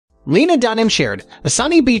Lena Dunham shared a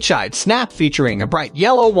sunny beachside snap featuring a bright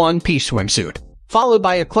yellow one-piece swimsuit, followed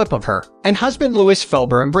by a clip of her and husband Louis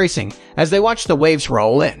Felber embracing as they watched the waves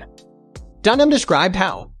roll in. Dunham described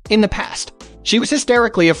how, in the past, she was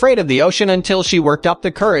hysterically afraid of the ocean until she worked up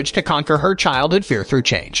the courage to conquer her childhood fear through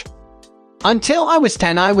change. Until I was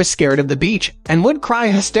 10, I was scared of the beach and would cry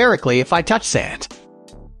hysterically if I touched sand.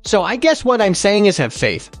 So I guess what I'm saying is have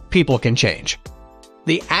faith, people can change.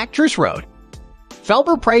 The actress wrote.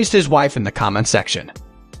 Felber praised his wife in the comment section.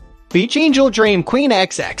 Beach Angel Dream Queen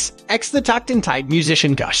XX, the tucked and tight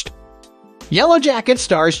musician gushed. Yellow Jacket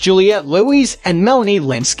stars Juliette Lewis and Melanie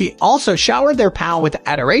Lynskey also showered their pal with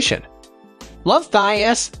adoration. Love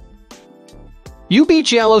thighs. You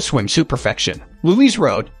beach yellow swimsuit perfection, Louise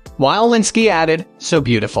wrote, while Lynskey added, so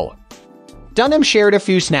beautiful. Dunham shared a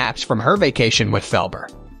few snaps from her vacation with Felber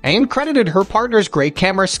and credited her partner's great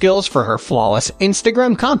camera skills for her flawless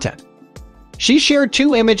Instagram content. She shared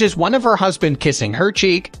 2 images, one of her husband kissing her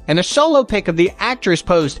cheek and a solo pic of the actress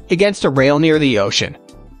posed against a rail near the ocean.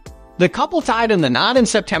 The couple tied in the knot in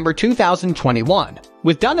September 2021,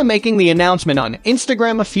 with Dunham making the announcement on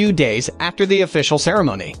Instagram a few days after the official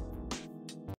ceremony.